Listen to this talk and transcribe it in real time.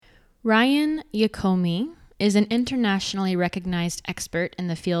Ryan Yakomi is an internationally recognized expert in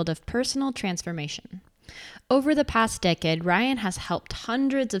the field of personal transformation. Over the past decade, Ryan has helped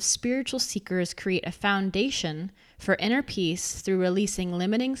hundreds of spiritual seekers create a foundation for inner peace through releasing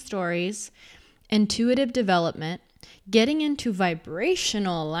limiting stories, intuitive development, getting into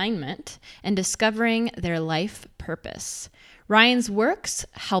vibrational alignment, and discovering their life purpose. Ryan's works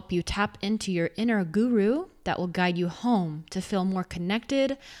help you tap into your inner guru that will guide you home to feel more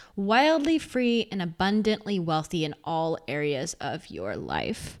connected, wildly free, and abundantly wealthy in all areas of your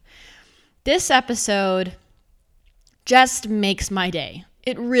life. This episode just makes my day.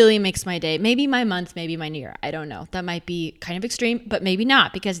 It really makes my day. Maybe my month, maybe my year. I don't know. That might be kind of extreme, but maybe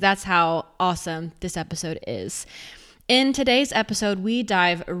not, because that's how awesome this episode is. In today's episode, we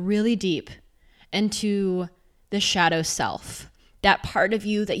dive really deep into the shadow self, that part of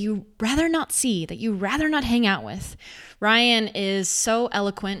you that you rather not see, that you rather not hang out with. Ryan is so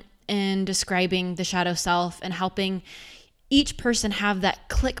eloquent in describing the shadow self and helping each person have that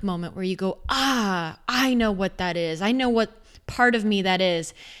click moment where you go, I know what that is. I know what part of me that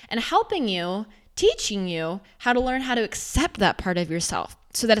is. And helping you, teaching you how to learn how to accept that part of yourself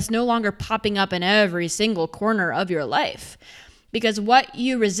so that it's no longer popping up in every single corner of your life. Because what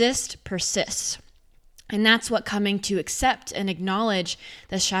you resist persists. And that's what coming to accept and acknowledge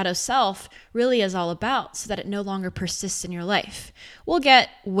the shadow self really is all about, so that it no longer persists in your life. We'll get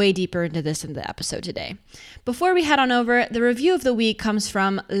way deeper into this in the episode today. Before we head on over, the review of the week comes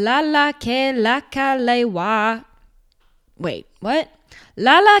from Lala Ke Lakalewa. Wait, what?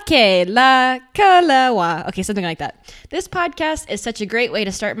 Lala Ke Lakalewa. Okay, something like that. This podcast is such a great way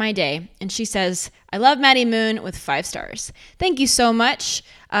to start my day. And she says, I love Maddie Moon with 5 stars. Thank you so much.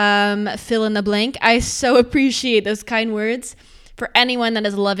 Fill in the blank. I so appreciate those kind words. For anyone that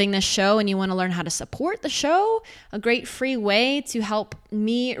is loving this show and you want to learn how to support the show, a great free way to help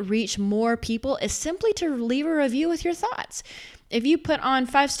me reach more people is simply to leave a review with your thoughts. If you put on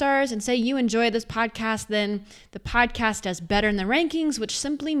 5 stars and say you enjoy this podcast, then the podcast does better in the rankings, which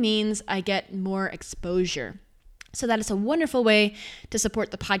simply means I get more exposure. So that is a wonderful way to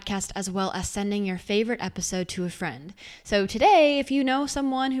support the podcast, as well as sending your favorite episode to a friend. So today, if you know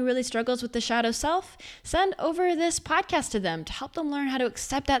someone who really struggles with the shadow self, send over this podcast to them to help them learn how to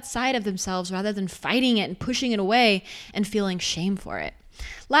accept that side of themselves rather than fighting it and pushing it away and feeling shame for it.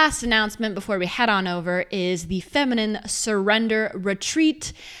 Last announcement before we head on over is the Feminine Surrender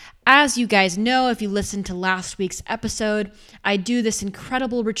Retreat. As you guys know, if you listened to last week's episode, I do this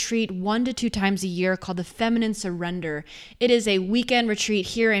incredible retreat 1 to 2 times a year called the Feminine Surrender. It is a weekend retreat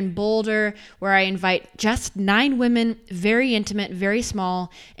here in Boulder where I invite just 9 women, very intimate, very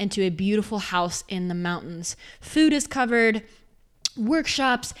small, into a beautiful house in the mountains. Food is covered,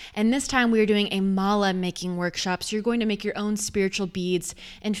 workshops, and this time we are doing a mala making workshop. So you're going to make your own spiritual beads,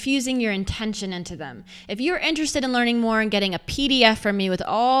 infusing your intention into them. If you're interested in learning more and getting a PDF from me with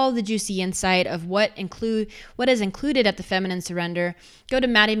all the juicy insight of what is included at the Feminine Surrender, go to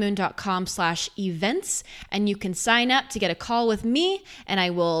maddiemoon.com/events and you can sign up to get a call with me, and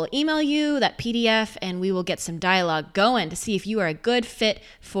I will email you that PDF and we will get some dialogue going to see if you are a good fit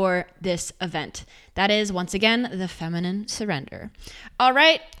for this event. That is, once again, the Feminine Surrender. All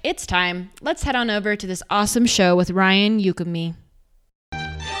right, it's time. Let's head on over to this awesome show with Ryan Yakomi.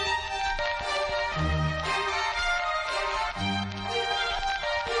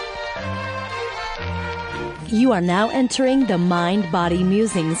 You are now entering the Mind Body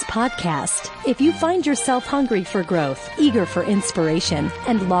Musings podcast. If you find yourself hungry for growth, eager for inspiration,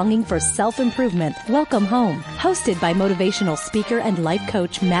 and longing for self-improvement, welcome home. Hosted by motivational speaker and life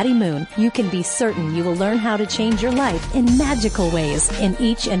coach Maddie Moon, you can be certain you will learn how to change your life in magical ways in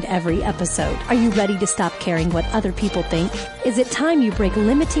each and every episode. Are you ready to stop caring what other people think? Is it time you break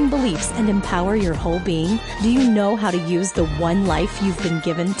limiting beliefs and empower your whole being? Do you know how to use the one life you've been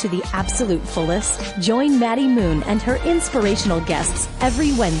given to the absolute fullest? Join Maddie Moon and her inspirational guests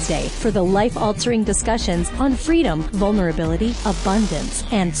every Wednesday for the life-altering discussions on freedom, vulnerability, abundance,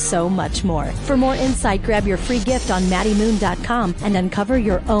 and so much more. For more insight, grab your free gift on maddiemoon.com and uncover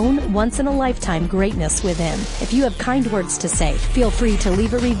your own once-in-a-lifetime greatness within. If you have kind words to say, feel free to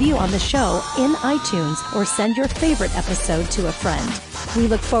leave a review on the show in iTunes or send your favorite episode to a friend. We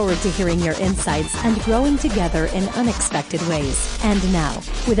look forward to hearing your insights and growing together in unexpected ways. And now,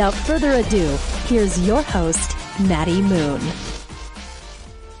 without further ado, here's your host, Maddie Moon.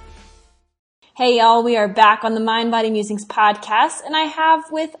 Hey y'all, we are back on the Mind Body Musings podcast, and I have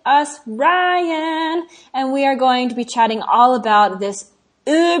with us Ryan, and we are going to be chatting all about this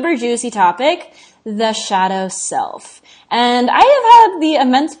uber juicy topic, the shadow self. And I have had the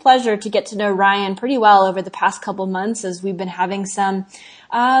immense pleasure to get to know Ryan pretty well over the past couple months as we've been having some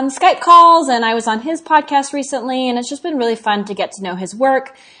Skype calls, and I was on his podcast recently, and it's just been really fun to get to know his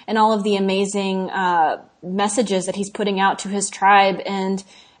work and all of the amazing messages that he's putting out to his tribe and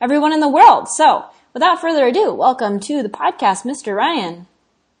everyone in the world. So without further ado, welcome to the podcast, Mr. Ryan.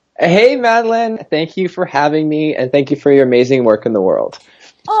 Hey, Madeline. Thank you for having me, and thank you for your amazing work in the world.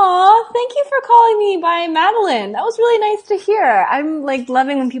 Aw, thank you for calling me by Madeline. That was really nice to hear. I'm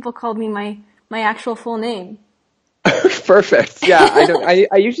loving when people called me my actual full name. Perfect. Yeah,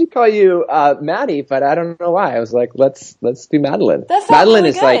 I usually call you Maddie, but I don't know why. I was like, let's do Madeline. That felt Madeline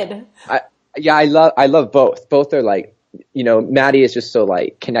really is good. I love both. Both are Maddie is just so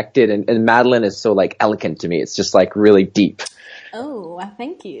connected, and Madeline is so elegant to me. It's just really deep. Oh,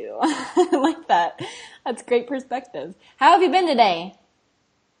 thank you. I like that. That's great perspective. How have you been today?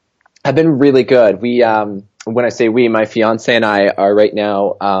 I've been really good. We, when I say we, my fiance and I are right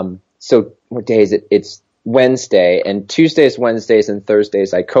now, so what day is it? It's Wednesday, and Tuesdays, Wednesdays, and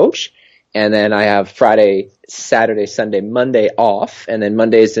Thursdays I coach. And then I have Friday, Saturday, Sunday, Monday off. And then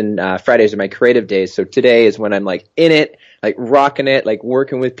Mondays and Fridays are my creative days. So today is when I'm in it, rocking it,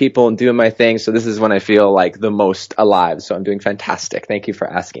 working with people and doing my thing. So this is when I feel the most alive. So I'm doing fantastic. Thank you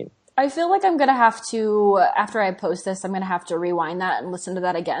for asking. I feel like I'm going to have to, after I post this, I'm going to have to rewind that and listen to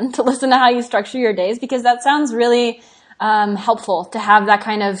that again to listen to how you structure your days, because that sounds really helpful to have that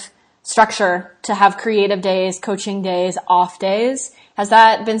kind of structure, to have creative days, coaching days, off days. Has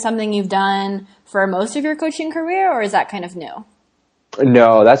that been something you've done for most of your coaching career, or is that kind of new?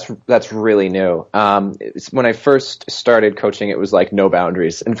 No, that's really new. When I first started coaching, it was no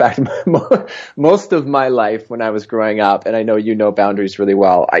boundaries. In fact, most of my life when I was growing up, and I know you know boundaries really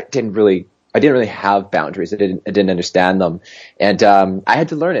well, I didn't really have boundaries. I didn't understand them, and I had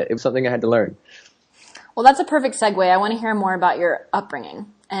to learn it. It was something I had to learn. Well, that's a perfect segue. I want to hear more about your upbringing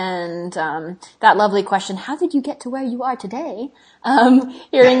and that lovely question, how did you get to where you are today?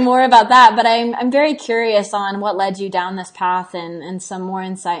 Hearing more about that, but I'm very curious on what led you down this path and some more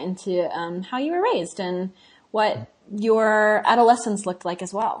insight into how you were raised and what your adolescence looked like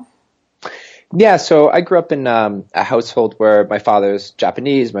as well. Yeah, so I grew up in a household where my father's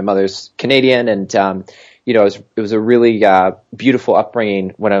Japanese, my mother's Canadian, and it was a really beautiful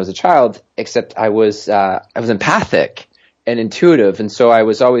upbringing when I was a child. Except I was empathic and intuitive, and so I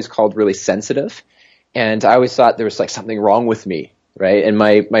was always called really sensitive, and I always thought there was something wrong with me, right? And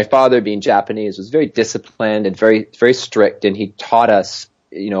my father, being Japanese, was very disciplined and very very strict, and he taught us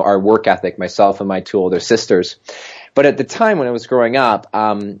our work ethic, myself and my two older sisters. But at the time when I was growing up,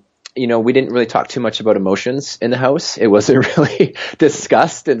 we didn't really talk too much about emotions in the house. It wasn't really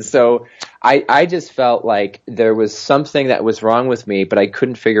discussed. And so I just felt like there was something that was wrong with me, but I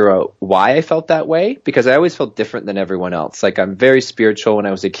couldn't figure out why I felt that way, because I always felt different than everyone else. I'm very spiritual. When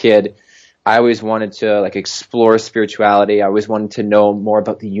I was a kid, I always wanted to explore spirituality. I always wanted to know more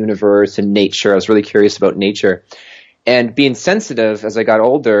about the universe and nature. I was really curious about nature. And being sensitive, as I got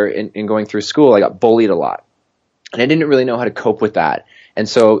older and going through school, I got bullied a lot. And I didn't really know how to cope with that. And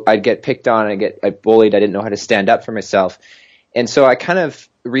so I'd get picked on, I'd get bullied, I didn't know how to stand up for myself. And so I kind of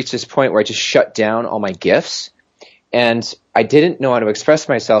reached this point where I just shut down all my gifts, and I didn't know how to express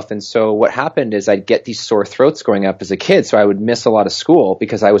myself. And so what happened is I'd get these sore throats growing up as a kid, so I would miss a lot of school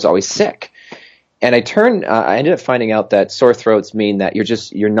because I was always sick. And I ended up finding out that sore throats mean that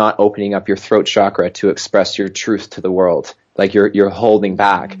you're not opening up your throat chakra to express your truth to the world. You're holding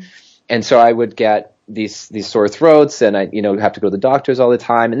back. Mm-hmm. And so I would get these sore throats, and I have to go to the doctors all the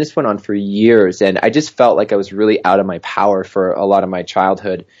time, and this went on for years, and I just felt like I was really out of my power for a lot of my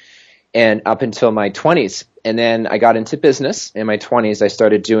childhood and up until my 20s. And then I got into business in my 20s. I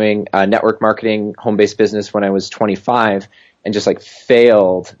started doing network marketing, home-based business when I was 25, and just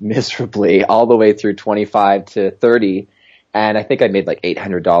failed miserably all the way through 25 to 30, and I think I made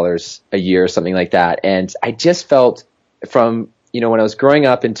 $800 a year or something like that. And I just felt from when I was growing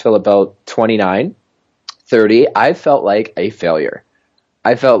up until about 29, 30, I felt like a failure.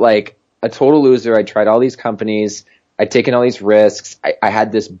 I felt like a total loser. I tried all these companies. I'd taken all these risks. I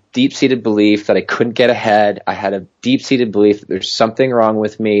had this deep-seated belief that I couldn't get ahead. I had a deep-seated belief that there's something wrong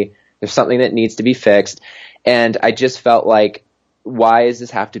with me. There's something that needs to be fixed. And I just felt like, why does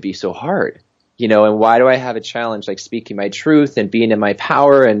this have to be so hard? And why do I have a challenge speaking my truth and being in my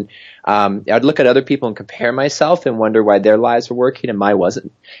power? And I'd look at other people and compare myself and wonder why their lives were working and mine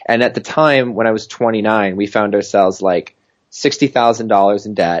wasn't. And at the time when I was 29, we found ourselves $60,000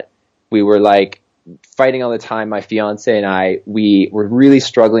 in debt. We were fighting all the time. My fiance and I, we were really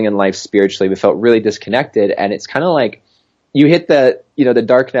struggling in life spiritually. We felt really disconnected. And it's kind of you hit the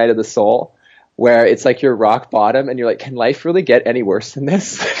dark night of the soul, where it's you're rock bottom and you're can life really get any worse than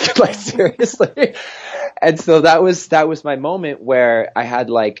this? Seriously? And so that was my moment where I had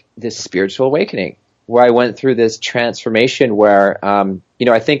like this spiritual awakening, where I went through this transformation where,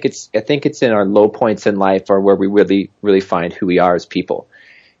 I think it's in our low points in life or where we really, really find who we are as people.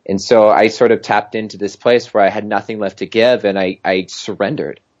 And so I sort of tapped into this place where I had nothing left to give, and I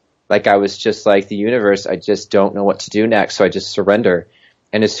surrendered. Like I was just like, the universe, I just don't know what to do next, so I just surrender.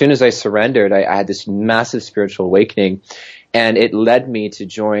 And as soon as I surrendered, I had this massive spiritual awakening, and it led me to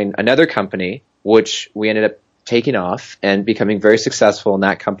join another company, which we ended up taking off and becoming very successful in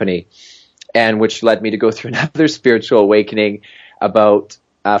that company, and which led me to go through another spiritual awakening about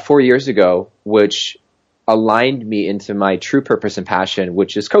 4 years ago, which aligned me into my true purpose and passion,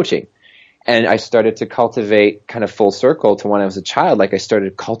 which is coaching. And I started to cultivate, kind of full circle to when I was a child, like I started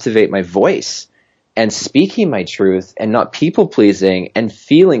to cultivate my voice and speaking my truth and not people pleasing and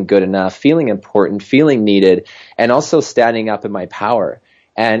feeling good enough, feeling important, feeling needed, and also standing up in my power.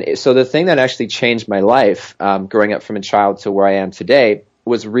 And so the thing that actually changed my life, growing up from a child to where I am today,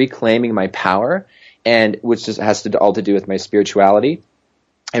 was reclaiming my power, and which just has to all to do with my spirituality.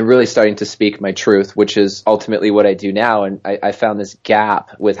 And really starting to speak my truth, which is ultimately what I do now. And I found this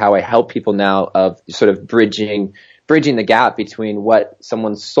gap with how I help people now of sort of bridging the gap between what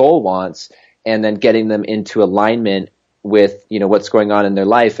someone's soul wants and then getting them into alignment with, what's going on in their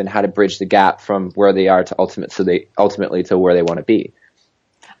life and how to bridge the gap from where they are to ultimately to where they want to be.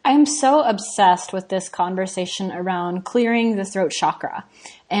 I'm so obsessed with this conversation around clearing the throat chakra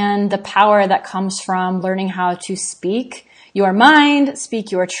and the power that comes from learning how to speak your mind,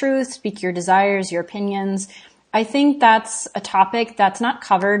 speak your truth, speak your desires, your opinions. I think that's a topic that's not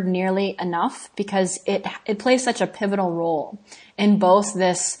covered nearly enough because it plays such a pivotal role in both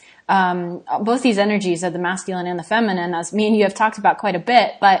these energies of the masculine and the feminine, as me and you have talked about quite a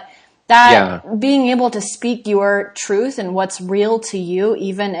bit, but that being able to speak your truth and what's real to you,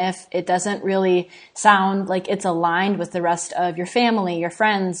 even if it doesn't really sound like it's aligned with the rest of your family, your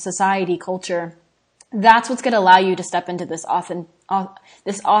friends, society, culture, that's what's going to allow you to step into this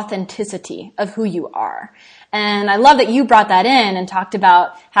authenticity of who you are. And I love that you brought that in and talked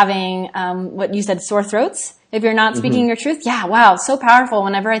about having, what you said, sore throats if you're not speaking your truth. Yeah. Wow. So powerful.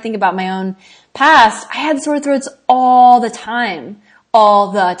 Whenever I think about my own past, I had sore throats all the time,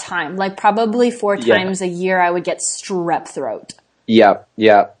 like probably 4 times a year I would get strep throat. Yeah.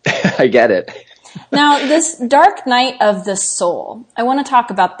 I get it. Now, this dark night of the soul, I want to talk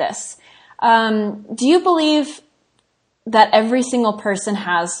about this. Do you believe that every single person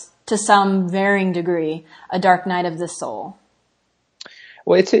has, to some varying degree, a dark night of the soul?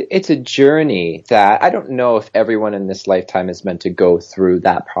 Well, it's a journey that I don't know if everyone in this lifetime is meant to go through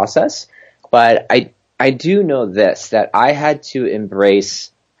that process, but I do know this, that I had to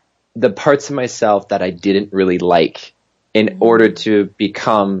embrace the parts of myself that I didn't really like in order to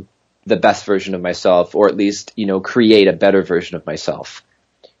become the best version of myself, or at least, create a better version of myself.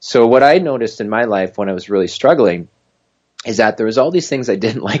 So what I noticed in my life when I was really struggling is that there was all these things I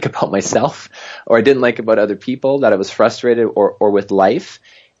didn't like about myself, or I didn't like about other people, that I was frustrated or with life.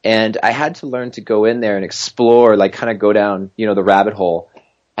 And I had to learn to go in there and explore, like kind of go down, the rabbit hole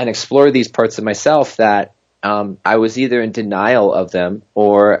and explore these parts of myself that I was either in denial of them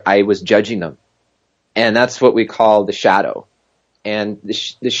or I was judging them. And that's what we call the shadow. And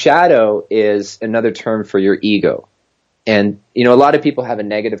the shadow is another term for your ego. And, a lot of people have a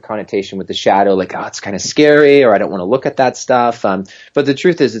negative connotation with the shadow, like, oh, it's kind of scary, or I don't want to look at that stuff. But the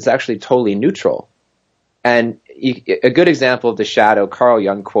truth is, it's actually totally neutral. And a good example of the shadow, Carl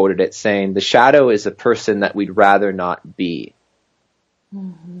Jung quoted it saying, the shadow is a person that we'd rather not be.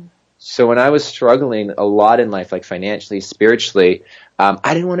 Mm-hmm. So when I was struggling a lot in life, like financially, spiritually,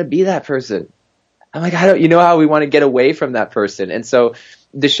 I didn't want to be that person. I'm like, how we want to get away from that person. And so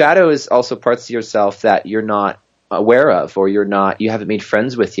the shadow is also parts of yourself that you're not aware of, or you haven't made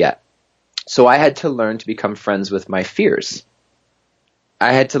friends with yet. So I had to learn to become friends with my fears.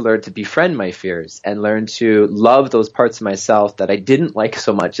 I had to learn to befriend my fears and learn to love those parts of myself that I didn't like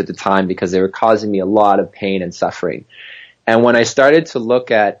so much at the time because they were causing me a lot of pain and suffering. And when I started to look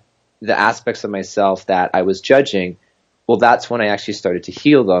at the aspects of myself that I was judging, well, that's when I actually started to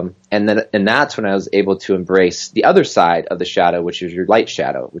heal them. And that's when I was able to embrace the other side of the shadow, which is your light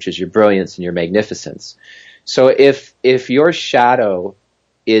shadow, which is your brilliance and your magnificence. So if your shadow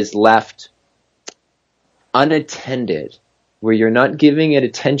is left unattended, where you're not giving it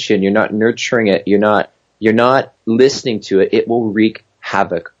attention, you're not nurturing it, you're not listening to it, it will wreak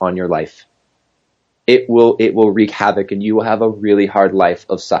havoc on your life. It will wreak havoc, and you will have a really hard life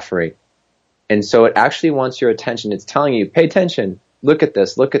of suffering. And so it actually wants your attention. It's telling you, pay attention, look at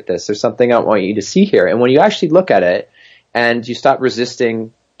this. There's something I want you to see here. And when you actually look at it and you stop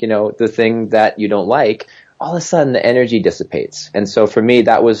resisting the thing that you don't like, all of a sudden the energy dissipates. And so for me,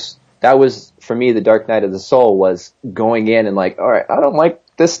 that was for me, the dark night of the soul was going in and like, all right, I don't like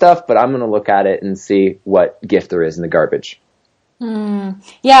this stuff, but I'm going to look at it and see what gift there is in the garbage.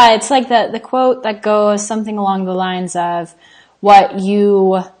 Yeah, it's like the quote that goes something along the lines of, what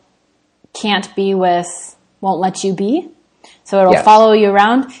you can't be with won't let you be. So it'll follow you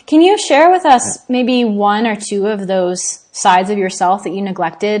around. Can you share with us maybe one or two of those sides of yourself that you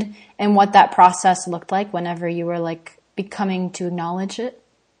neglected and what that process looked like whenever you were like becoming to acknowledge it?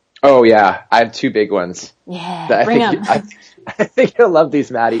 Oh yeah, I have two big ones. Yeah, bring them. I think you'll love these,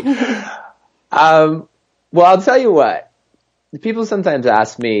 Maddie. Well, I'll tell you what. People sometimes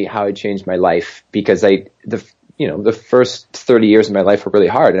ask me how I changed my life because the first 30 years of my life were really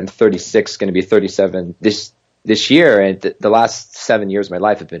hard. I'm 36, going to be 37 this year, and the last 7 years of my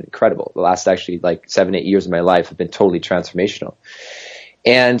life have been incredible. The last actually 7-8 years of my life have been totally transformational.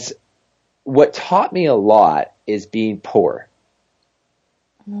 And what taught me a lot is being poor.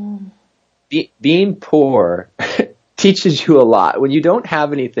 Being poor teaches you a lot. When you don't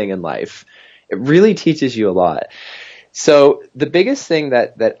have anything in life, it really teaches you a lot. So the biggest thing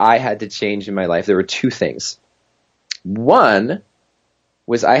that I had to change in my life, there were two things. One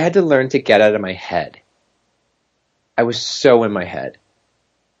was I had to learn to get out of my head. I was so in my head.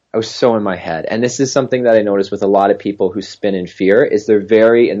 And this is something that I notice with a lot of people who spin in fear, is they're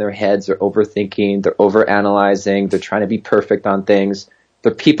very in their heads, they're overthinking, they're overanalyzing, they're trying to be perfect on things,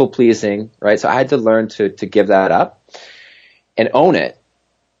 they're people pleasing, right? So I had to learn to give that up and own it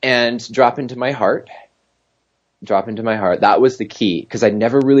and drop into my heart. That was the key, because I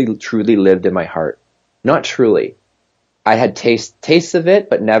never really truly lived in my heart. Not truly. I had tastes of it,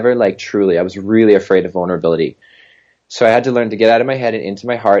 but never truly. I was really afraid of vulnerability. So I had to learn to get out of my head and into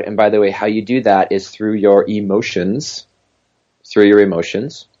my heart. And by the way, how you do that is through your emotions.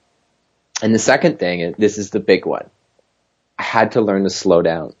 And the second thing, and this is the big one, I had to learn to slow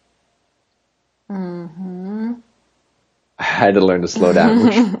down. I had to learn to slow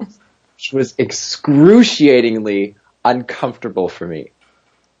down, which was excruciatingly uncomfortable for me.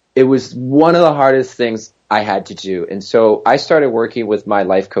 It was one of the hardest things I had to do. And so I started working with my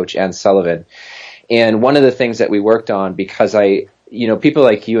life coach, Ann Sullivan. And one of the things that we worked on, because people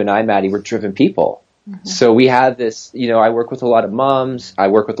like you and I, Maddie, we're driven people. So we have this, I work with a lot of moms, I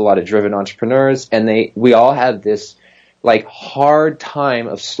work with a lot of driven entrepreneurs, and we all have this hard time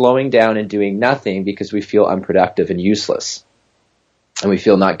of slowing down and doing nothing because we feel unproductive and useless. And we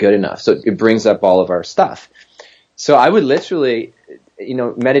feel not good enough. So it brings up all of our stuff. So I would literally,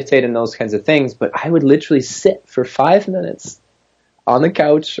 meditate on those kinds of things, but I would literally sit for 5 minutes on the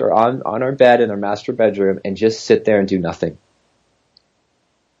couch or on our bed in our master bedroom and just sit there and do nothing.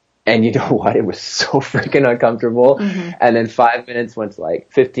 And you know what? It was so freaking uncomfortable. And then 5 minutes went to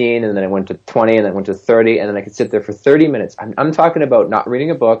 15, and then it went to 20, and then it went to 30, and then I could sit there for 30 minutes. I'm talking about not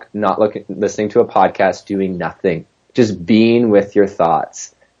reading a book, not listening to a podcast, doing nothing. Just being with your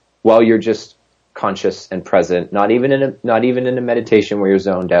thoughts while you're just conscious and present, not even in a meditation where you're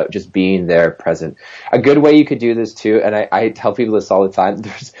zoned out, just being there present. A good way you could do this too, and I tell people this all the time,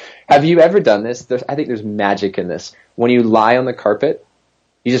 have you ever done this? I think there's magic in this. When you lie on the carpet,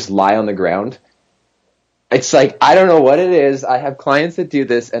 you just lie on the ground. It's I don't know what it is. I have clients that do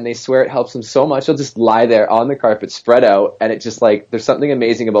this and they swear it helps them so much. They'll just lie there on the carpet, spread out, and it just there's something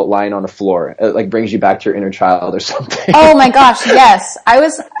amazing about lying on the floor. It brings you back to your inner child or something. Oh my gosh, yes. I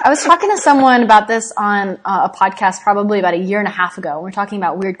was talking to someone about this on a podcast probably about 1.5 years ago. We were talking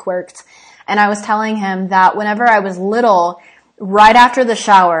about weird quirks, and I was telling him that whenever I was little, right after the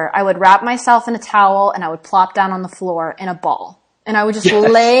shower, I would wrap myself in a towel and I would plop down on the floor in a ball. And I would just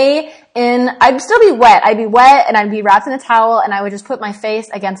lay in, I'd still be wet. I'd be wet and I'd be wrapped in a towel and I would just put my face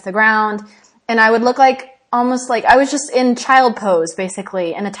against the ground and I would look almost like I was just in child pose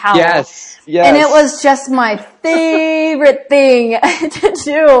basically in a towel. Yes. And it was just my favorite thing to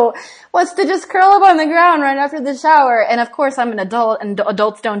do was to just curl up on the ground right after the shower. And of course I'm an adult and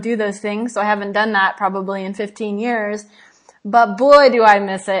adults don't do those things. So I haven't done that probably in 15 years. But boy, do I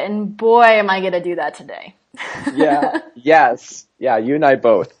miss it. And boy, am I going to do that today. Yeah. Yes. Yeah. You and I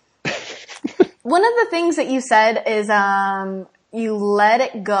both. One of the things that you said is, you let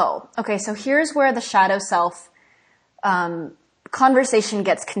it go. Okay. So here's where the shadow self, conversation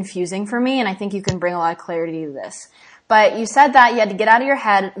gets confusing for me. And I think you can bring a lot of clarity to this, but you said that you had to get out of your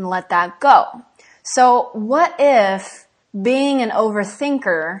head and let that go. So what if being an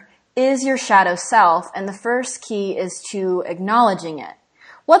overthinker is your shadow self and the first key is to acknowledging it?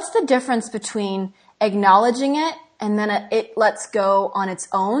 What's the difference between acknowledging it and then it lets go on its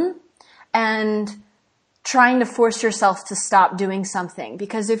own, and trying to force yourself to stop doing something.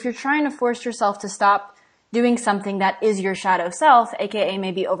 Because if you're trying to force yourself to stop doing something that is your shadow self, aka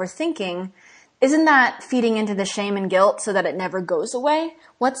maybe overthinking, isn't that feeding into the shame and guilt so that it never goes away?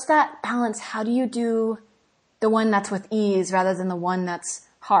 What's that balance? How do you do the one that's with ease rather than the one that's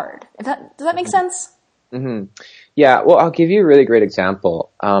hard? Does that make sense? Mm-hmm. Yeah, well, I'll give you a really great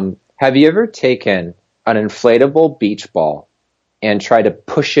example. Have you ever taken an inflatable beach ball and tried to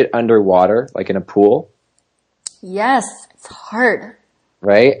push it underwater, like in a pool? Yes, it's hard.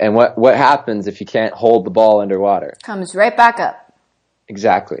 Right? And what happens if you can't hold the ball underwater? Comes right back up.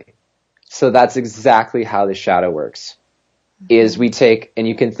 Exactly. So that's exactly how the shadow works. Is we take, and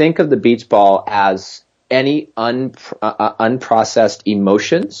you can think of the beach ball as any unprocessed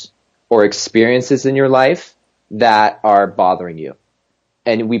emotions or experiences in your life that are bothering you.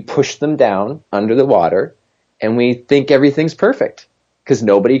 And we push them down under the water, and we think everything's perfect because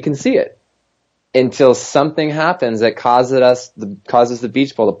nobody can see it until something happens that causes the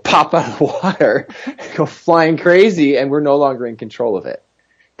beach ball to pop out of the water, go flying crazy, and we're no longer in control of it.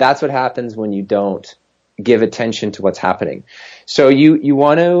 That's what happens when you don't give attention to what's happening. So you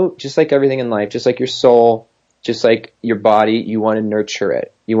want to, just like everything in life, just like your soul, just like your body, you want to nurture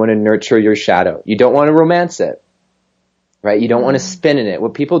it. You want to nurture your shadow. You don't want to romance it, right? You don't want to spin in it.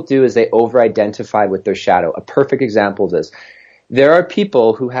 What people do is they over-identify with their shadow. A perfect example of this. There are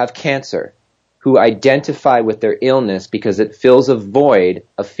people who have cancer who identify with their illness because it fills a void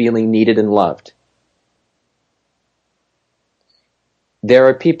of feeling needed and loved. There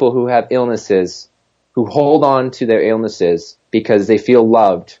are people who have illnesses who hold on to their illnesses because they feel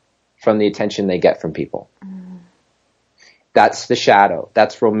loved from the attention they get from people. That's the shadow.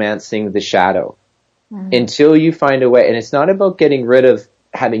 That's romancing the shadow. Until you find a way, and it's not about getting rid of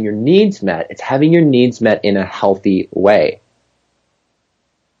having your needs met, it's having your needs met in a healthy way.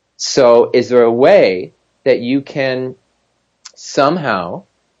 So is there a way that you can somehow,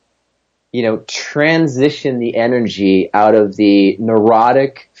 transition the energy out of the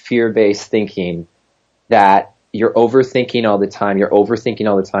neurotic, fear-based thinking that you're overthinking all the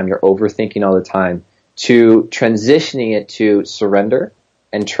time, to transitioning it to surrender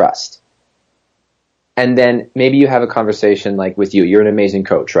and trust? And then maybe you have a conversation like with you. You're an amazing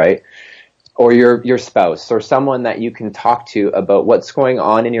coach, right? Or your spouse or someone that you can talk to about what's going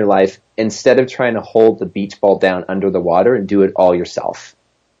on in your life instead of trying to hold the beach ball down under the water and do it all yourself.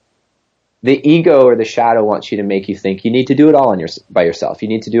 The ego or the shadow wants you to make you think you need to do it all by yourself. You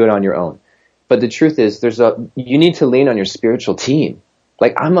need to do it on your own. But the truth is you need to lean on your spiritual team.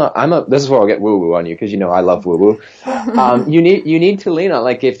 Like this is where I'll get woo-woo on you because I love woo-woo. You need to lean on,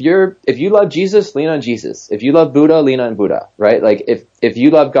 like if you love Jesus, lean on Jesus. If you love Buddha, lean on Buddha, right? Like if you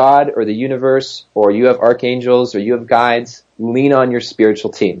love God or the universe or you have archangels or you have guides, lean on your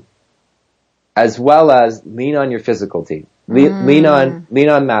spiritual team. As well as lean on your physical team. Lean on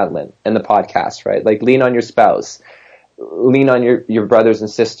Madeline and the podcast, right? Like lean on your spouse. Lean on your brothers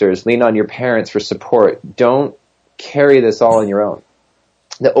and sisters. Lean on your parents for support. Don't carry this all on your own.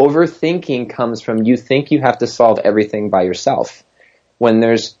 The overthinking comes from you think you have to solve everything by yourself. When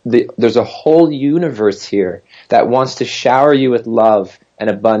there's a whole universe here that wants to shower you with love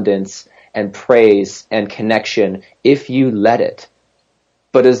and abundance and praise and connection if you let it.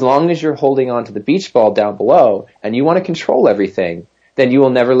 But as long as you're holding on to the beach ball down below and you want to control everything, then you will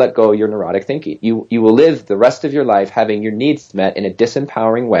never let go of your neurotic thinking. You will live the rest of your life having your needs met in a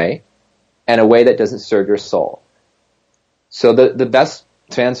disempowering way and a way that doesn't serve your soul. So the best,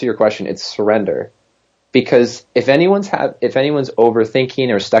 to answer your question, it's surrender. Because if anyone's overthinking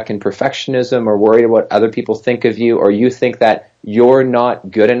or stuck in perfectionism or worried about what other people think of you, or you think that you're not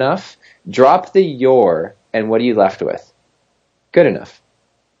good enough, drop the "you're" and what are you left with? Good enough.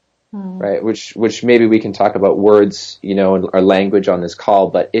 Right? Which maybe we can talk about words, or language on this call.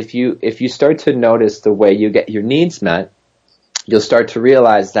 But if you start to notice the way you get your needs met, you'll start to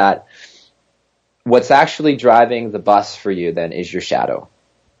realize that what's actually driving the bus for you then is your shadow.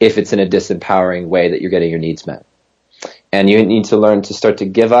 If it's in a disempowering way that you're getting your needs met. And you need to learn to start to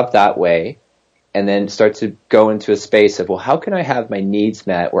give up that way and then start to go into a space of, well, how can I have my needs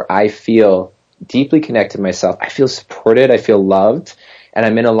met where I feel deeply connected to myself, I feel supported, I feel loved, and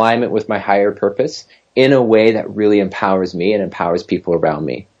I'm in alignment with my higher purpose in a way that really empowers me and empowers people around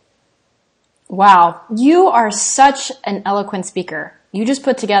me. Wow. You are such an eloquent speaker. You just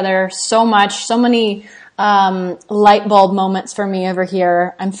put together so many light bulb moments for me over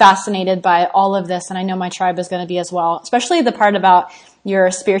here. I'm fascinated by all of this, and I know my tribe is going to be as well, especially the part about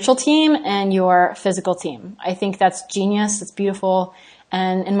your spiritual team and your physical team. I think that's genius. It's beautiful.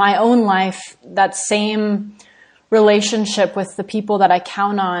 And in my own life, that same relationship with the people that I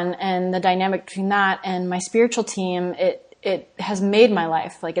count on, and the dynamic between that and my spiritual team, it has made my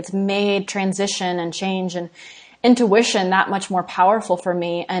life, like it's made transition and change and intuition that much more powerful for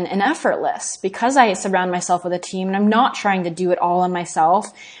me and effortless, because I surround myself with a team and I'm not trying to do it all on myself,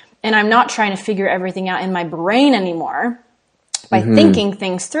 and I'm not trying to figure everything out in my brain anymore by thinking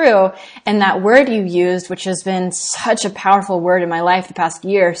things through. And that word you used, which has been such a powerful word in my life the past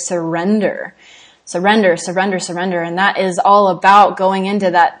year, surrender. Surrender, surrender, surrender. And that is all about going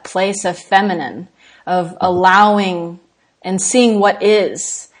into that place of feminine, of allowing and seeing what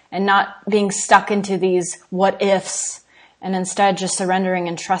is, and not being stuck into these what ifs, and instead just surrendering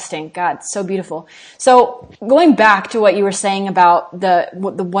and trusting. God, so beautiful. So going back to what you were saying about the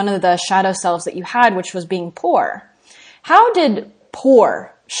one of the shadow selves that you had, which was being poor. How did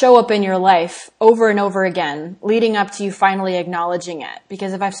poor show up in your life over and over again, leading up to you finally acknowledging it?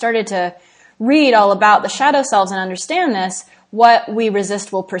 Because if I've started to read all about the shadow selves and understand this, what we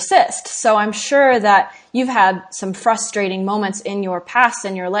resist will persist. So I'm sure that you've had some frustrating moments in your past,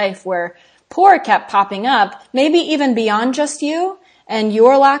 in your life, where poor kept popping up, maybe even beyond just you and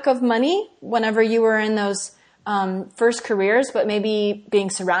your lack of money whenever you were in those first careers, but maybe being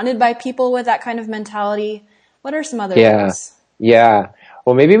surrounded by people with that kind of mentality. What are some other things? Yeah.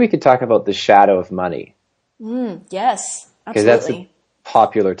 Well, maybe we could talk about the shadow of money. Yes, absolutely. Because that's a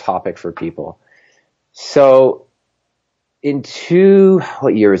popular topic for people. So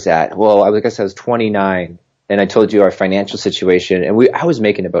what year is that? Well, I guess I was 29, and I told you our financial situation, and I was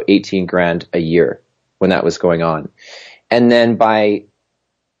making about 18 grand a year when that was going on. And then by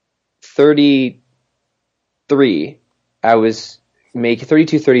 33, I was making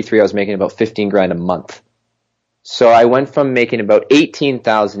 32, 33, I was making about 15 grand a month. So I went from making about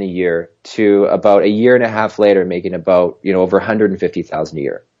 18,000 a year to about a year and a half later making about, over 150,000 a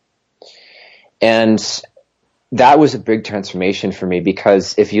year. And that was a big transformation for me,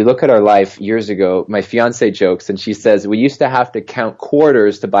 because if you look at our life years ago, my fiance jokes and she says, we used to have to count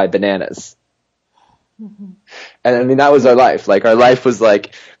quarters to buy bananas. And I mean, that was our life. Like, our life was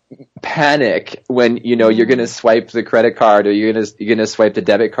like panic when, you're going to swipe the credit card, or you're going to swipe the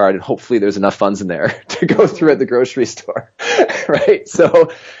debit card, and hopefully there's enough funds in there to go through at the grocery store. Right.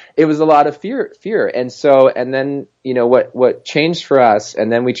 So it was a lot of fear. And then, what changed for us,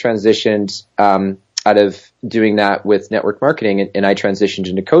 and then we transitioned, out of doing that with network marketing, and I transitioned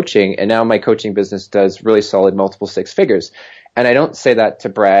into coaching, and now my coaching business does really solid multiple six figures. And I don't say that to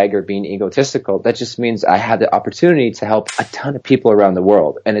brag or being egotistical. That just means I had the opportunity to help a ton of people around the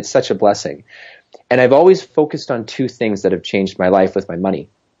world, and it's such a blessing. And I've always focused on two things that have changed my life with my money.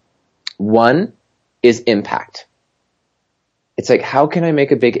 One is impact. It's like, how can I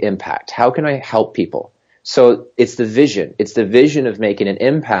make a big impact? How can I help people? So it's the vision. It's the vision of making an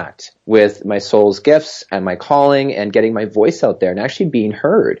impact with my soul's gifts and my calling, and getting my voice out there and actually being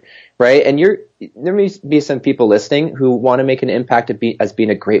heard, right? And there may be some people listening who want to make an impact as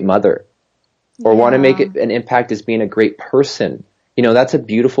being a great mother, or want to make an impact as being a great person. That's a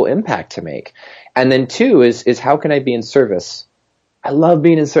beautiful impact to make. And then two is how can I be in service? I love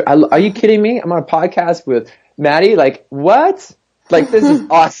being in service. Are you kidding me? I'm on a podcast with Maddie. Like, what? Like, this is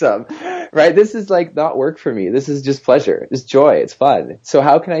awesome, right? This is like not work for me. This is just pleasure. It's joy. It's fun. So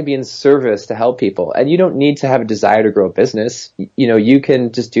how can I be in service to help people? And you don't need to have a desire to grow a business. You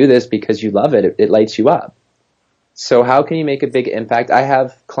can just do this because you love it. It lights you up. So how can you make a big impact? I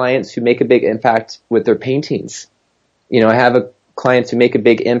have clients who make a big impact with their paintings. I have clients who make a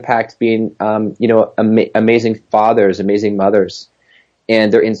big impact being, amazing fathers, amazing mothers,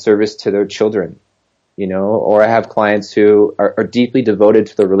 and they're in service to their children. Or I have clients who are deeply devoted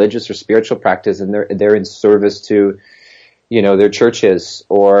to their religious or spiritual practice, and they're in service to, their churches,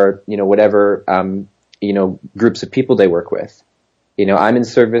 or, whatever, groups of people they work with. I'm in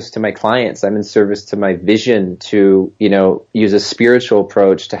service to my clients. I'm in service to my vision to, use a spiritual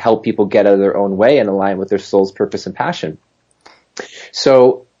approach to help people get out of their own way and align with their soul's purpose and passion.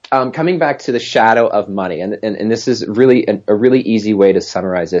 So, coming back to the shadow of money, and this is really a really easy way to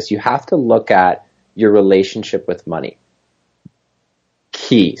summarize this. You have to look at your relationship with money.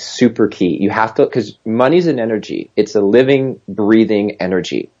 Key, super key. You have to, because money's an energy. It's a living, breathing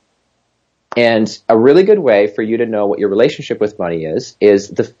energy. And a really good way for you to know what your relationship with money is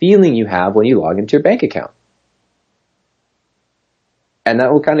the feeling you have when you log into your bank account. And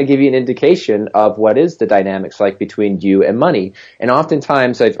that will kind of give you an indication of what is the dynamics like between you and money. And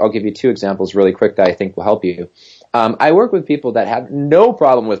oftentimes, I'll give you two examples really quick that I think will help you. I work with people that have no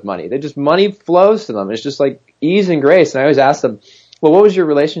problem with money. Money flows to them. It's just like ease and grace. And I always ask them, well, what was your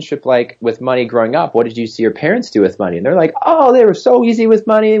relationship like with money growing up? What did you see your parents do with money? And they're like, oh, they were so easy with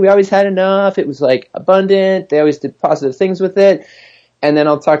money. We always had enough. It was like abundant. They always did positive things with it. And then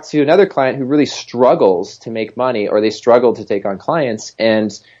I'll talk to another client who really struggles to make money, or they struggle to take on clients.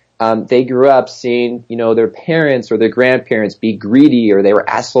 And they grew up seeing, their parents or their grandparents be greedy, or they were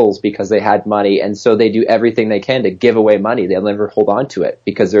assholes because they had money. And so they do everything they can to give away money. They'll never hold on to it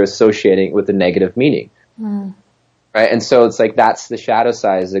because they're associating it with a negative meaning. Mm. Right. And so it's like, that's the shadow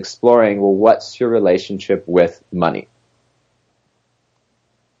side, is exploring, well, what's your relationship with money?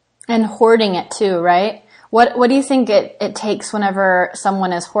 And hoarding it too, right? What do you think it takes whenever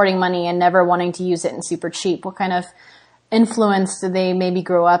someone is hoarding money and never wanting to use it and super cheap? What kind of influence do they maybe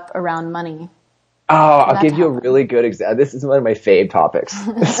grow up around money? Oh, I'll give you a really good example. This is one of my fave topics.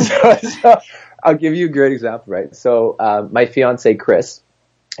 so I'll give you a great example, right? So my fiance, Chris,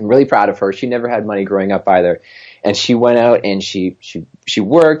 I'm really proud of her. She never had money growing up either. And she went out and she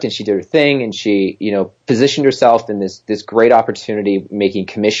worked and she did her thing, and she, positioned herself in this great opportunity making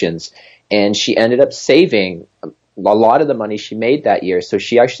commissions. And she ended up saving a lot of the money she made that year. So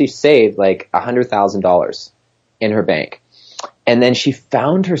she actually saved like $100,000 in her bank. And then she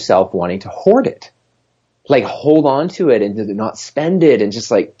found herself wanting to hoard it, like hold on to it and not spend it and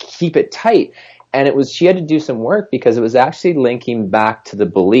just like keep it tight. And she had to do some work because it was actually linking back to the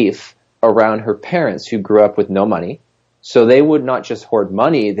belief around her parents who grew up with no money. So they would not just hoard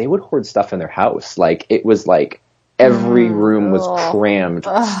money, they would hoard stuff in their house. Like it was like every room was crammed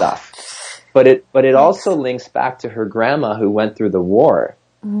with stuff. But it also links back to her grandma who went through the war.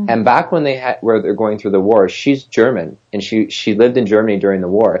 And back when they're going through the war, she's German and she lived in Germany during the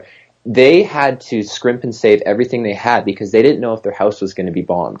war. They had to scrimp and save everything they had because they didn't know if their house was going to be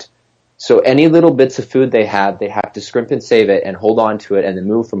bombed. So any little bits of food they had, they have to scrimp and save it and hold on to it and then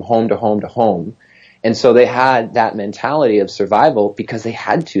move from home to home to home. And so they had that mentality of survival because they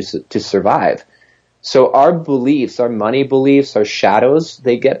had to survive. So our beliefs, our money beliefs, our shadows,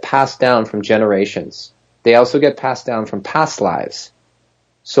 they get passed down from generations. They also get passed down from past lives.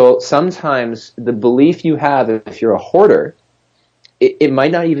 So sometimes the belief you have, if you're a hoarder, it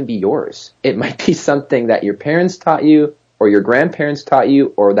might not even be yours. It might be something that your parents taught you or your grandparents taught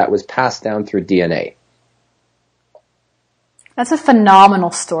you or that was passed down through DNA. That's a phenomenal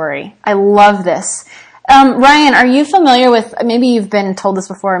story. I love this. Ryan, are you familiar with, maybe you've been told this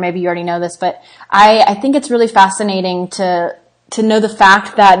before, or maybe you already know this, but I think it's really fascinating to know the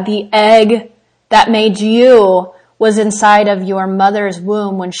fact that the egg that made you was inside of your mother's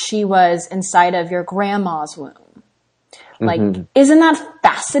womb when she was inside of your grandma's womb. Like, isn't that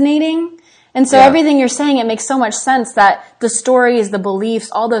fascinating? And so everything you're saying, it makes so much sense that the stories, the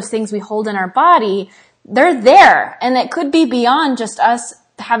beliefs, all those things we hold in our body, they're there. And it could be beyond just us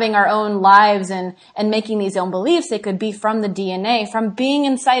having our own lives and making these own beliefs. It could be from the DNA, from being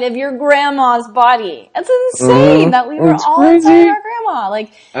inside of your grandma's body. It's insane that we were all inside our grandma.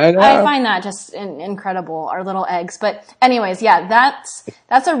 Like, I find that just incredible, our little eggs. But anyways,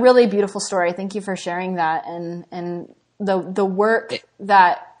 that's a really beautiful story. Thank you for sharing that. And the work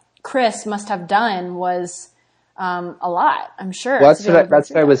that Chris must have done was a lot, I'm sure. Well, that's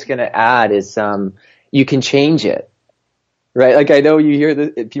what I was going to add is you can change it. Right? Like I know you hear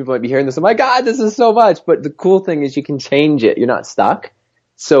this, people might be hearing this, oh my God, this is so much. But the cool thing is you can change it. You're not stuck.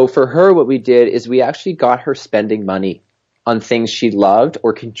 So for her, what we did is we actually got her spending money on things she loved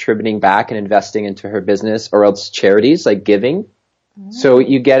or contributing back and investing into her business or else charities like giving. So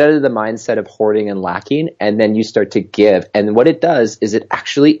you get out of the mindset of hoarding and lacking, and then you start to give. And what it does is it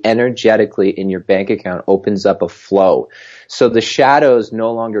actually energetically in your bank account opens up a flow. So the shadow is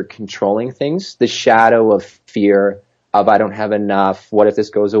no longer controlling things. The shadow of fear, of I don't have enough, what if this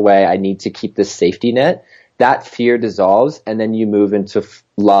goes away, I need to keep this safety net, that fear dissolves, and then you move into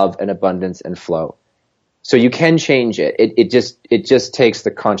love and abundance and flow. So you can change it. It just takes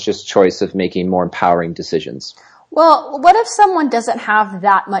the conscious choice of making more empowering decisions. Well, what if someone doesn't have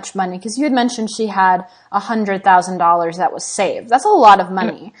that much money? Because you had mentioned she had $100,000 that was saved. That's a lot of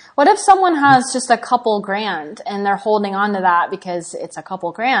money. What if someone has just a couple grand and they're holding on to that because it's a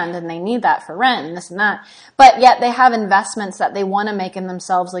couple grand and they need that for rent and this and that, but yet they have investments that they want to make in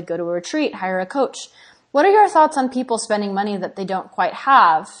themselves, like go to a retreat, hire a coach. What are your thoughts on people spending money that they don't quite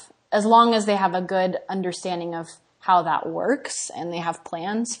have, as long as they have a good understanding of how that works and they have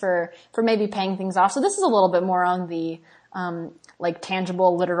plans for maybe paying things off? So this is a little bit more on the like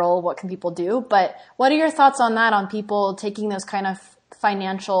tangible, literal, what can people do? But what are your thoughts on that, on people taking those kind of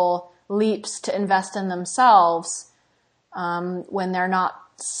financial leaps to invest in themselves when they're not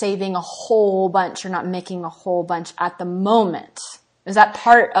saving a whole bunch or not making a whole bunch at the moment? Is that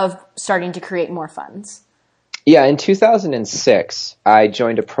part of starting to create more funds? Yeah, in 2006, I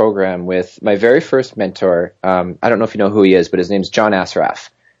joined a program with my very first mentor. I don't know if you know who he is, but his name's John Assaraf.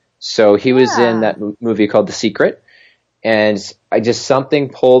 So he was in that movie called The Secret, and something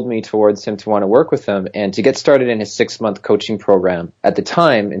pulled me towards him to want to work with him and to get started in his 6-month coaching program. At the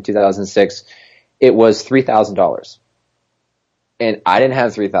time, in 2006, it was $3,000. And I didn't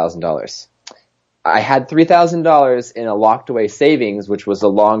have $3,000. I had $3,000 in a locked away savings, which was a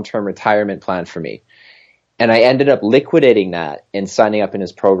long-term retirement plan for me. And I ended up liquidating that and signing up in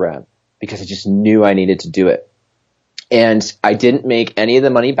his program because I just knew I needed to do it. And I didn't make any of the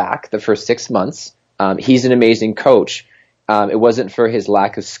money back the first 6 months. He's an amazing coach. It wasn't for his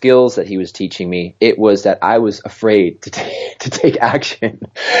lack of skills that he was teaching me. It was that I was afraid to take action.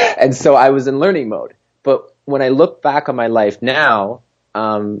 And so I was in learning mode. But when I look back on my life now,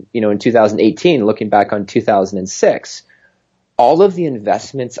 in 2018, looking back on 2006, all of the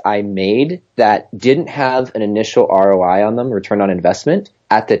investments I made that didn't have an initial ROI on them, return on investment,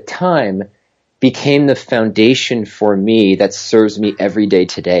 at the time became the foundation for me that serves me every day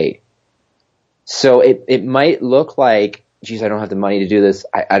today. So it might look like, geez, I don't have the money to do this.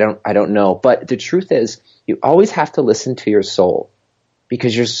 I don't know. But the truth is, you always have to listen to your soul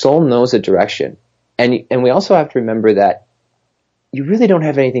because your soul knows a direction. And we also have to remember that you really don't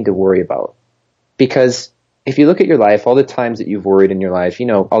have anything to worry about, because if you look at your life, all the times that you've worried in your life,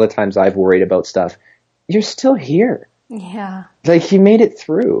 all the times I've worried about stuff, you're still here. Yeah. Like you made it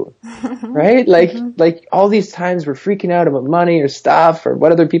through, right? Like all these times we're freaking out about money or stuff or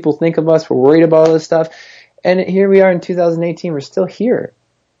what other people think of us. We're worried about all this stuff. And here we are in 2018, we're still here.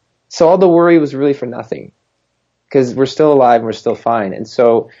 So all the worry was really for nothing because we're still alive and we're still fine. And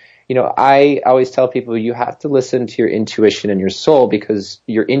so, I always tell people you have to listen to your intuition and your soul because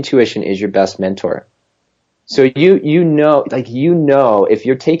your intuition is your best mentor. So you know if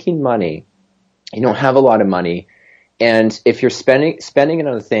you're taking money, you don't have a lot of money, and if you're spending it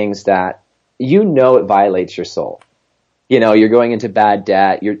on things that it violates your soul. You're going into bad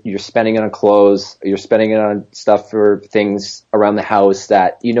debt, you're spending it on clothes, you're spending it on stuff for things around the house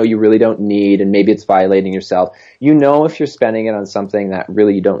that you really don't need, and maybe it's violating yourself. If you're spending it on something that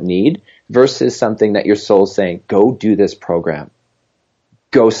really you don't need versus something that your soul's saying, go do this program.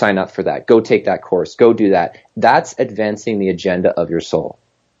 Go sign up for that. Go take that course. Go do that. That's advancing the agenda of your soul.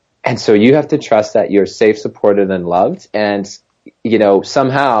 And so you have to trust that you're safe, supported, and loved. And,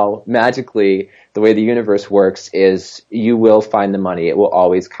 somehow, magically, the way the universe works is you will find the money. It will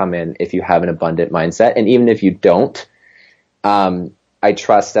always come in if you have an abundant mindset. And even if you don't, I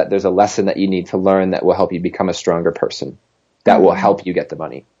trust that there's a lesson that you need to learn that will help you become a stronger person, that will help you get the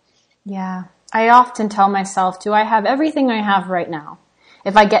money. Yeah. I often tell myself, do I have everything I have right now?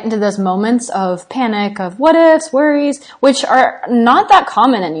 If I get into those moments of panic, of what ifs, worries, which are not that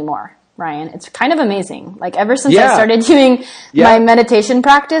common anymore, Ryan, it's kind of amazing. Like ever since I started doing my meditation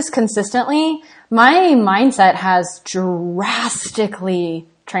practice consistently, my mindset has drastically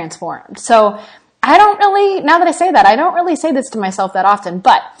transformed. So now that I say that, I don't really say this to myself that often,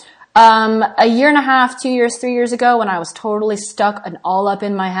 but a year and a half, 2 years, 3 years ago, when I was totally stuck and all up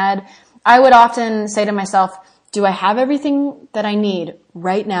in my head, I would often say to myself, do I have everything that I need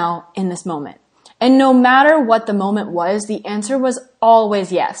right now in this moment? And no matter what the moment was, the answer was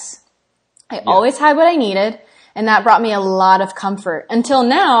always yes. I always had what I needed, and that brought me a lot of comfort. Until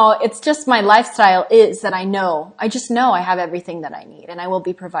now, it's just my lifestyle is that I just know I have everything that I need, and I will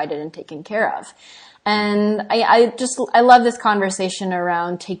be provided and taken care of. And I love this conversation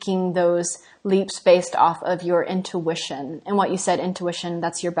around taking those leaps based off of your intuition. And what you said, intuition,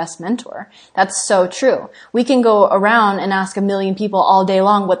 that's your best mentor. That's so true. We can go around and ask a million people all day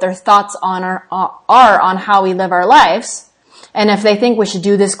long what their thoughts are on how we live our lives. And if they think we should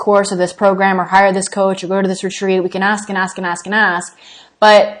do this course or this program or hire this coach or go to this retreat, we can ask and ask and ask and ask.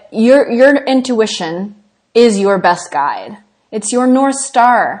 But your intuition is your best guide. It's your North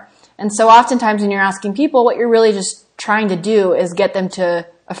Star. And so oftentimes when you're asking people, what you're really just trying to do is get them to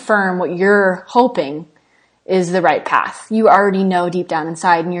affirm what you're hoping is the right path. You already know deep down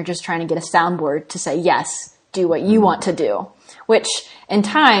inside, and you're just trying to get a soundboard to say, yes, do what you want to do, which in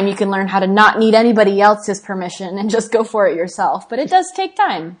time you can learn how to not need anybody else's permission and just go for it yourself. But it does take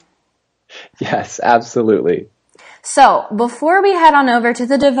time. Yes, absolutely. So before we head on over to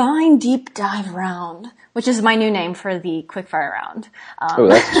the Divine Deep Dive round, which is my new name for the quickfire round. Oh,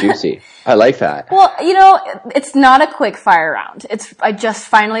 that's juicy. I like that. Well, it's not a quickfire round. I just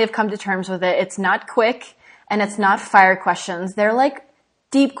finally have come to terms with it. It's not quick and it's not fire questions. They're like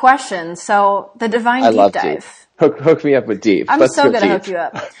deep questions. So the Divine Deep Dive. Deep. Hook me up with deep. I'm so going to hook you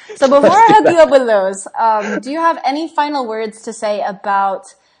up. So before I hook you up with those, do you have any final words to say about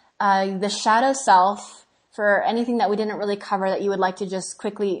the shadow self for anything that we didn't really cover that you would like to just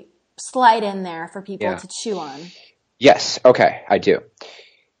quickly slide in there for people to chew on? Yes. Okay. I do.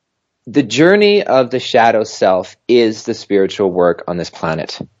 The journey of the shadow self is the spiritual work on this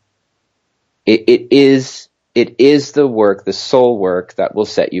planet. It is the work, the soul work that will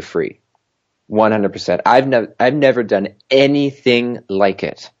set you free. 100%. I've never done anything like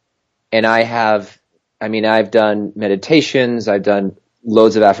it. And I've done meditations, I've done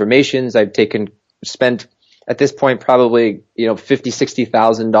loads of affirmations, spent at this point probably,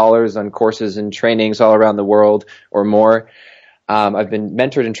 $50,000-$60,000 on courses and trainings all around the world or more. I've been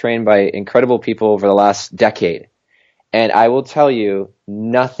mentored and trained by incredible people over the last decade. And I will tell you,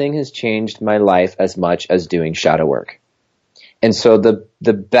 nothing has changed my life as much as doing shadow work. And so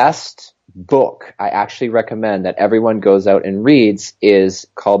the best book I actually recommend that everyone goes out and reads is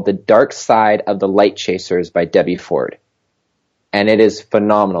called The Dark Side of the Light Chasers by Debbie Ford. And it is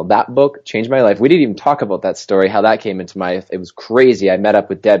phenomenal. That book changed my life. We didn't even talk about that story, how that came into my life. It was crazy. I met up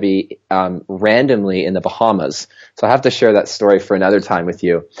with Debbie randomly in the Bahamas. So I have to share that story for another time with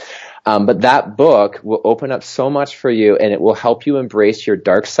you. But that book will open up so much for you, and it will help you embrace your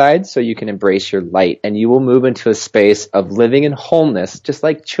dark side so you can embrace your light. And you will move into a space of living in wholeness, just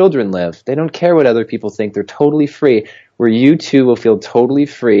like children live. They don't care what other people think. They're totally free, where you too will feel totally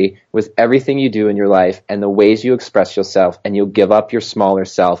free with everything you do in your life and the ways you express yourself. And you'll give up your smaller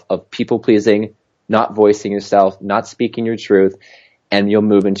self of people pleasing, not voicing yourself, not speaking your truth, and you'll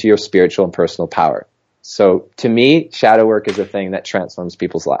move into your spiritual and personal power. So to me, shadow work is a thing that transforms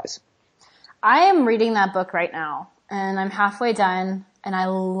people's lives. I am reading that book right now, and I'm halfway done, and I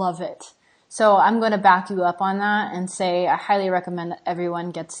love it. So I'm going to back you up on that and say I highly recommend that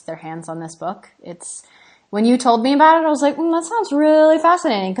everyone gets their hands on this book. When you told me about it, I was like, that sounds really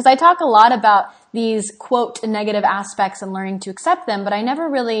fascinating, because I talk a lot about these, quote, negative aspects and learning to accept them, but I never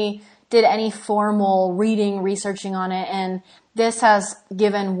really did any formal reading, researching on it, and this has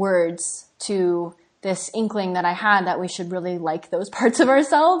given words to this inkling that I had that we should really like those parts of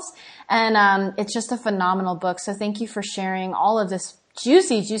ourselves. And it's just a phenomenal book. So thank you for sharing all of this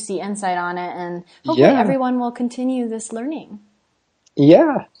juicy, juicy insight on it. And hopefully everyone will continue this learning.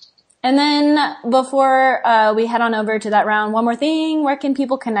 Yeah. And then before we head on over to that round, one more thing. Where can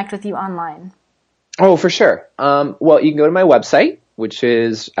people connect with you online? Oh, for sure. Well, you can go to my website, which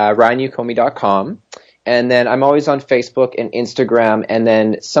is RyanUkomi.com. And then I'm always on Facebook and Instagram. And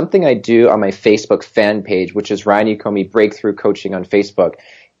then something I do on my Facebook fan page, which is Ryan Ukomi Breakthrough Coaching on Facebook,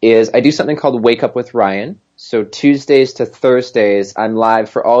 is I do something called Wake Up with Ryan. So Tuesdays to Thursdays, I'm live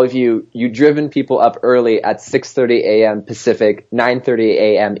for all of you driven people up early at 6:30 a.m. Pacific, 9:30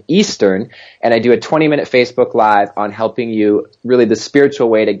 a.m. Eastern. And I do a 20-minute Facebook Live on helping you really the spiritual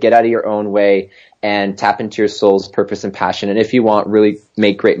way to get out of your own way and tap into your soul's purpose and passion. And if you want, really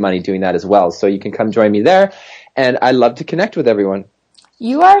make great money doing that as well. So you can come join me there. And I love to connect with everyone.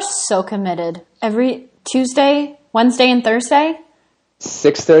 You are so committed. Every Tuesday, Wednesday, and Thursday?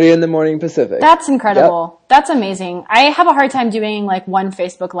 6:30 in the morning Pacific. That's incredible. Yep. That's amazing. I have a hard time doing like one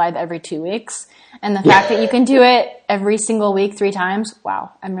Facebook Live every 2 weeks. And the fact that you can do it every single week 3 times,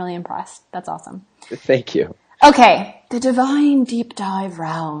 wow, I'm really impressed. That's awesome. Thank you. Okay, the Divine Deep Dive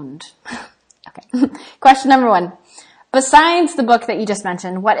round. Okay. Question number 1. Besides the book that you just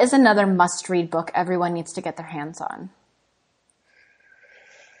mentioned, what is another must-read book everyone needs to get their hands on?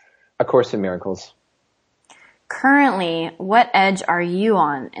 A Course in Miracles. Currently, what edge are you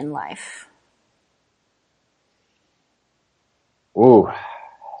on in life? Ooh,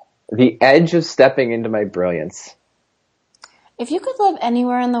 the edge of stepping into my brilliance. If you could live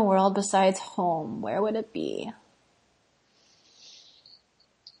anywhere in the world besides home, where would it be?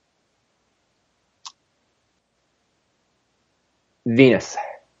 Venus.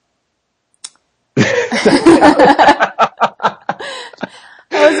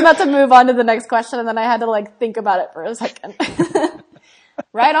 I was about to move on to the next question, and then I had to think about it for a second.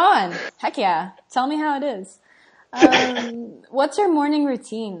 Right on. Heck yeah. Tell me how it is. What's your morning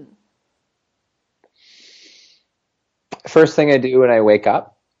routine? First thing I do when I wake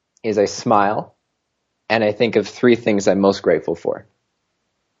up is I smile, and I think of 3 things I'm most grateful for.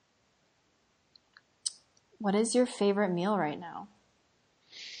 What is your favorite meal right now?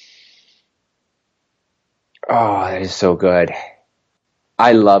 Oh, that is so good.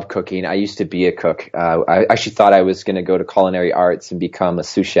 I love cooking. I used to be a cook. I actually thought I was going to go to culinary arts and become a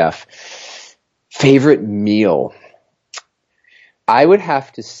sous chef. Favorite meal? I would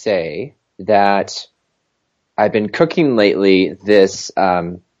have to say that I've been cooking lately this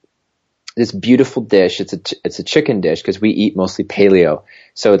this beautiful dish. It's a chicken dish because we eat mostly paleo.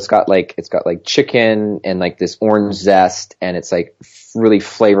 So it's got like chicken and like this orange zest, and it's like really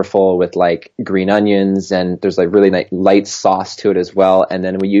flavorful with like green onions, and there's like really light sauce to it as well. And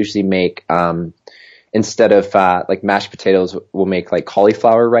then we usually make instead of like mashed potatoes, we'll make like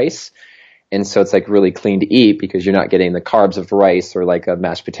cauliflower rice. And so it's like really clean to eat because you're not getting the carbs of rice or like a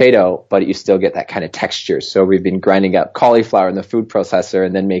mashed potato, but you still get that kind of texture. So we've been grinding up cauliflower in the food processor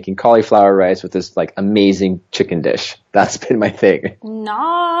and then making cauliflower rice with this like amazing chicken dish. That's been my thing.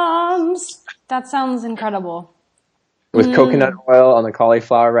 Noms. That sounds incredible. With coconut oil on the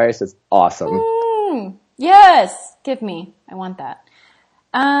cauliflower rice, it's awesome. Yes. Give me. I want that.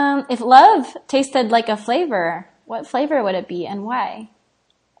 If love tasted like a flavor, what flavor would it be and why?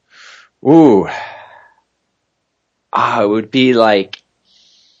 Ooh. It would be like,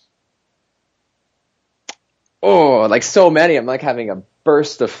 like so many. I'm like having a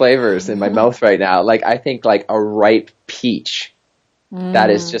burst of flavors in my mouth right now. Like I think like a ripe peach that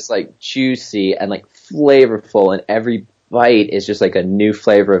is just like juicy and like flavorful, and every bite is just like a new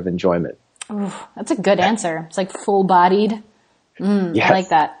flavor of enjoyment. Ooh, that's a good answer. It's like full-bodied. Yes. I like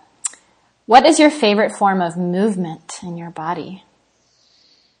that. What is your favorite form of movement in your body?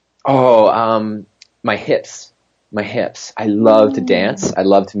 My hips. I love to dance. I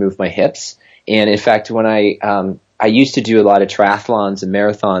love to move my hips. And in fact, when I used to do a lot of triathlons and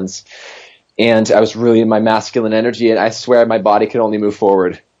marathons, and I was really in my masculine energy, and I swear my body could only move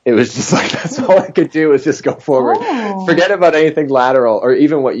forward. It was just like, that's all I could do was just go forward. Oh. Forget about anything lateral, or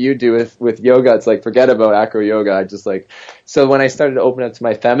even what you do with yoga. It's like, forget about acro yoga. I just like, so when I started to open up to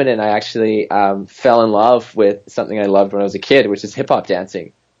my feminine, I actually, fell in love with something I loved when I was a kid, which is hip hop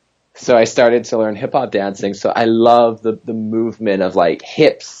dancing. So I started to learn hip hop dancing. So I love the movement of like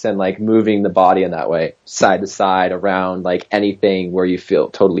hips and like moving the body in that way, side to side, around, like anything where you feel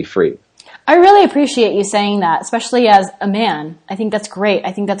totally free. I really appreciate you saying that, especially as a man. I think that's great.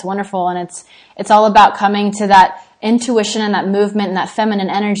 I think that's wonderful. And it's all about coming to that intuition and that movement and that feminine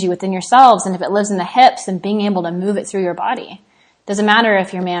energy within yourselves. And if it lives in the hips, and being able to move it through your body. Doesn't matter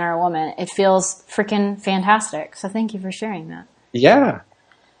if you're a man or a woman. It feels freaking fantastic. So thank you for sharing that. Yeah.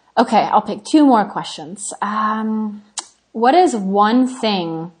 Okay, I'll pick two more questions. What is one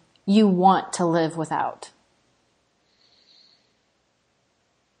thing you want to live without?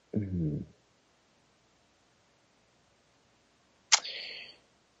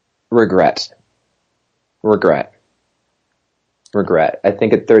 Regret. I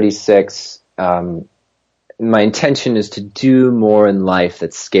think at 36, my intention is to do more in life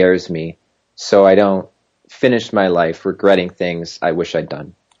that scares me, so I don't finish my life regretting things I wish I'd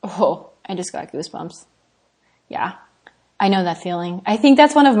done. Oh, I just got goosebumps. Yeah, I know that feeling. I think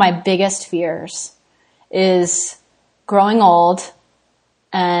that's one of my biggest fears, is growing old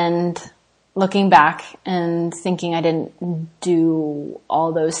and looking back and thinking I didn't do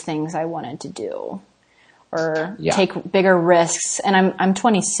all those things I wanted to do, or take bigger risks. And I'm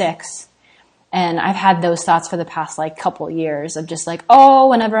 26, and I've had those thoughts for the past like couple years of just like, oh,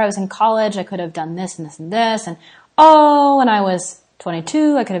 whenever I was in college, I could have done this and this and this. And oh, when I was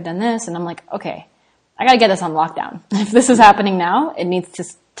 22, I could have done this. And I'm like, okay, I got to get this on lockdown. If this is happening now, it needs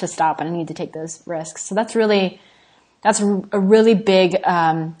to stop, and I need to take those risks. So that's a really big,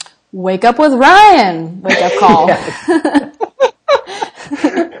 wake up with Ryan wake up call.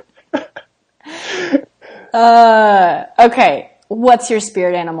 Okay. What's your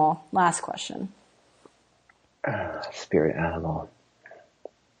spirit animal? Last question. Spirit animal.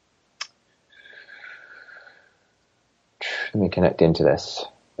 Let me connect into this.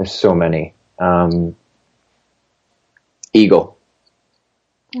 There's so many. Eagle.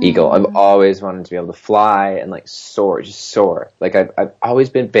 Eagle. I've always wanted to be able to fly and like soar, just soar. Like I've always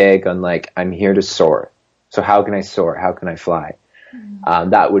been big on like, I'm here to soar. So how can I soar? How can I fly?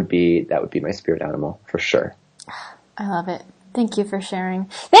 That would be my spirit animal for sure. I love it. Thank you for sharing.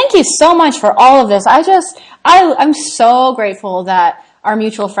 Thank you so much for all of this. I'm so grateful that our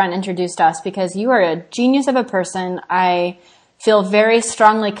mutual friend introduced us, because you are a genius of a person. I feel very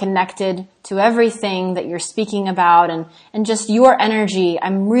strongly connected to everything that you're speaking about, and just your energy.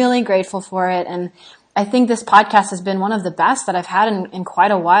 I'm really grateful for it. And I think this podcast has been one of the best that I've had in quite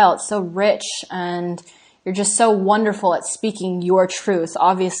a while. It's so rich, and you're just so wonderful at speaking your truth.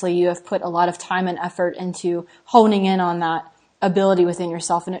 Obviously, you have put a lot of time and effort into honing in on that ability within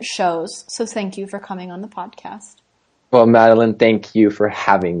yourself, and it shows. So thank you for coming on the podcast. Well, Madeline, thank you for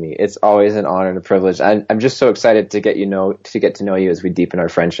having me. It's always an honor and a privilege. I'm just so excited to get to know you as we deepen our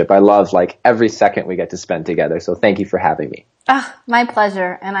friendship. I love like every second we get to spend together. So thank you for having me. My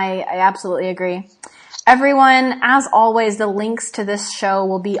pleasure. And I absolutely agree. Everyone, as always, the links to this show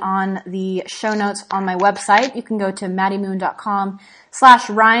will be on the show notes on my website. You can go to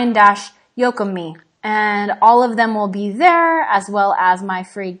maddiemoon.com/Ryan-Yokomi. And all of them will be there, as well as my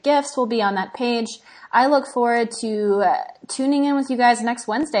free gifts will be on that page. I look forward to tuning in with you guys next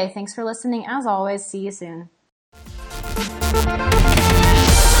Wednesday. Thanks for listening. As always, see you soon.